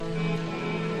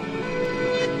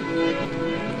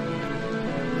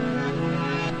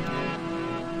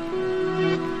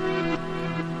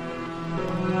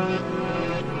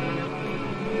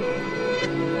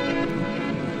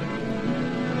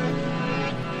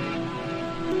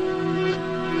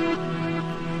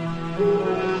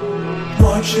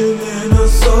marching in a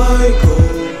cycle,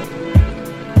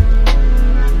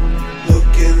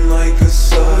 looking like a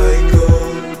psycho,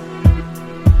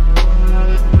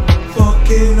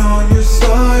 fucking on your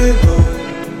side hoe.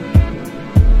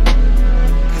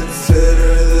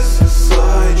 Consider this a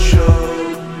sideshow.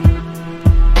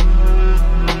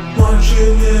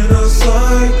 Marching in a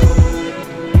cycle,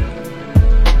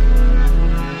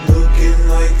 looking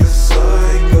like a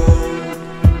psycho,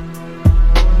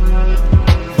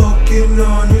 fucking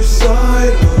on your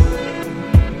side hoe.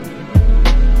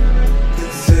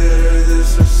 Consider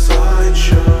this a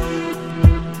sideshow.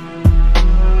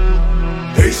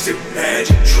 Basic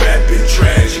magic, trapping,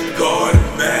 tragic,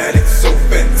 automatic, so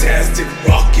fantastic,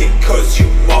 rocking, cause you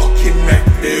mocking,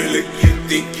 Macmillan, you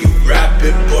think you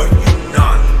rapping, but you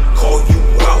not, call you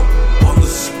out on the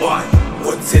spot,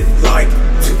 what's it like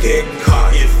to get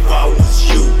caught? If I was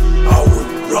you, I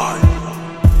would run.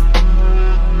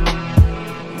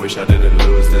 Wish I didn't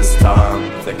lose this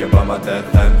time, thinking about my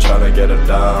death and trying to get it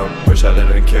down. Wish I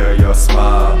didn't kill your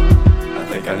smile, I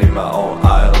think I need my own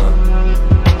island.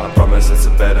 I promise it's a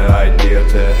better idea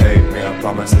to hate me. I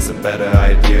promise it's a better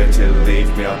idea to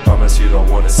leave me. I promise you don't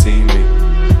wanna see me.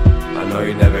 I know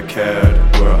you never cared,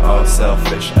 we're all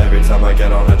selfish. Every time I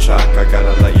get on the track I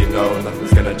gotta let you know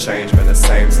nothing's gonna change. Been the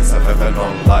same since I've ever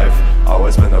known life,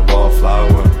 always been a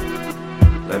wallflower.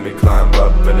 Let me climb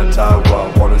up in a tower,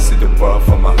 I wanna see the world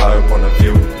from a higher point of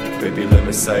view. Baby, let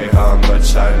me say how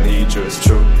much I need you, it's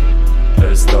true.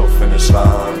 There's no finish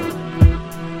line.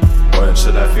 When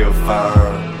should I feel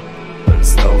fine?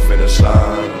 There's no finish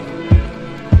line.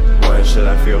 When should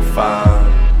I feel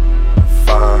fine?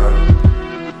 Fine,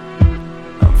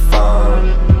 I'm fine.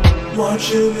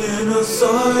 Marching in a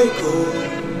cycle,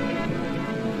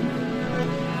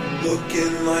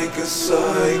 looking like a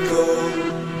psycho,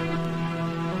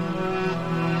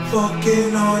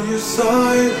 fucking on your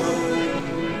side hoe.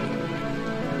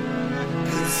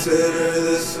 Consider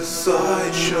this a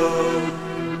sideshow.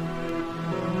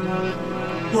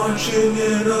 Marching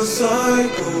in a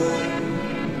cycle,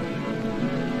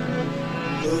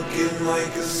 looking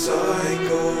like a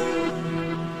psycho,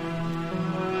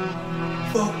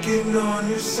 fucking on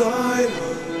your side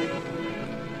hoe.